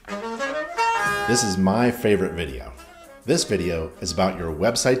This is my favorite video. This video is about your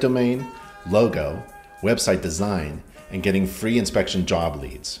website domain, logo, website design, and getting free inspection job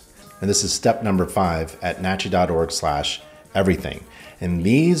leads. And this is step number 5 at nachi.org/everything. And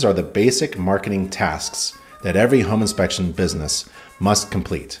these are the basic marketing tasks that every home inspection business must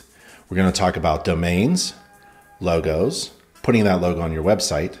complete. We're going to talk about domains, logos, putting that logo on your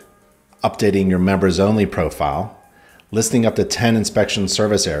website, updating your members only profile, listing up to 10 inspection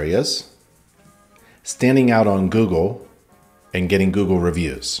service areas, standing out on Google, and getting Google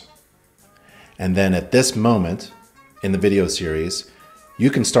reviews. And then at this moment in the video series, you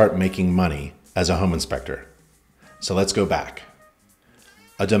can start making money as a home inspector. So let's go back.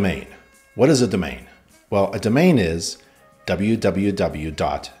 A domain. What is a domain? Well, a domain is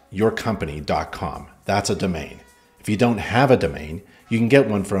www.yourcompany.com. That's a domain. If you don't have a domain, you can get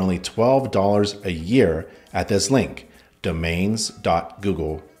one for only $12 a year at this link,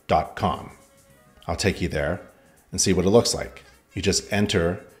 domains.google.com. I'll take you there and see what it looks like. You just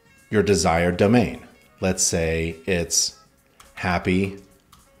enter your desired domain. Let's say it's Happy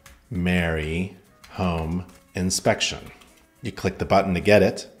Mary Home Inspection. You click the button to get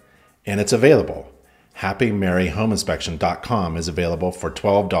it, and it's available. HappyMaryHomeInspection.com is available for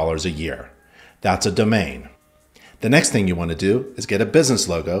 $12 a year. That's a domain. The next thing you want to do is get a business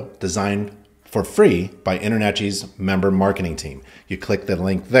logo designed for free by InterNACHI's member marketing team. You click the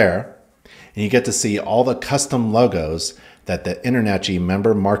link there, and you get to see all the custom logos that the InterNACHI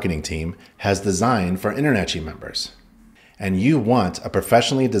member marketing team has designed for InterNACHI members. And you want a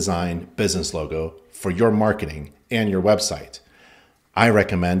professionally designed business logo for your marketing and your website. I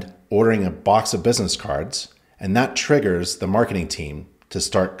recommend ordering a box of business cards, and that triggers the marketing team to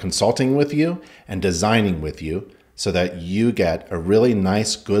start consulting with you and designing with you so that you get a really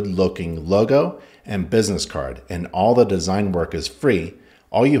nice, good-looking logo and business card. And all the design work is free.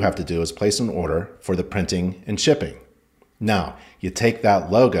 All you have to do is place an order for the printing and shipping. Now, you take that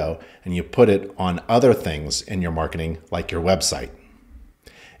logo and you put it on other things in your marketing, like your website.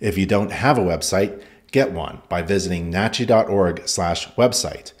 If you don't have a website, get one by visiting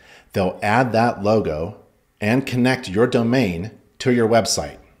nachi.org/website. They'll add that logo and connect your domain to your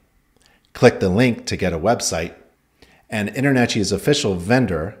website. Click the link to get a website, and InterNACHI's official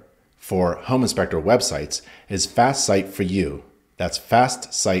vendor for home inspector websites is Fast Site for You. That's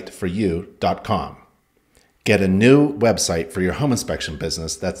fastsiteforyou.com. Get a new website for your home inspection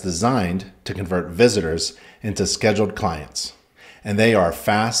business that's designed to convert visitors into scheduled clients. And they are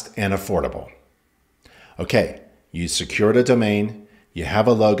fast and affordable. Okay, you secured a domain, you have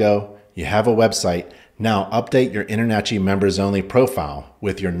a logo, you have a website. Now update your InterNACHI members only profile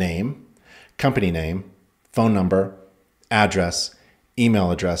with your name, company name, phone number, address, email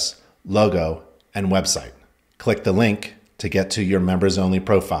address, logo, and website. Click the link to get to your members only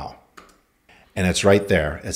profile. And it's right there.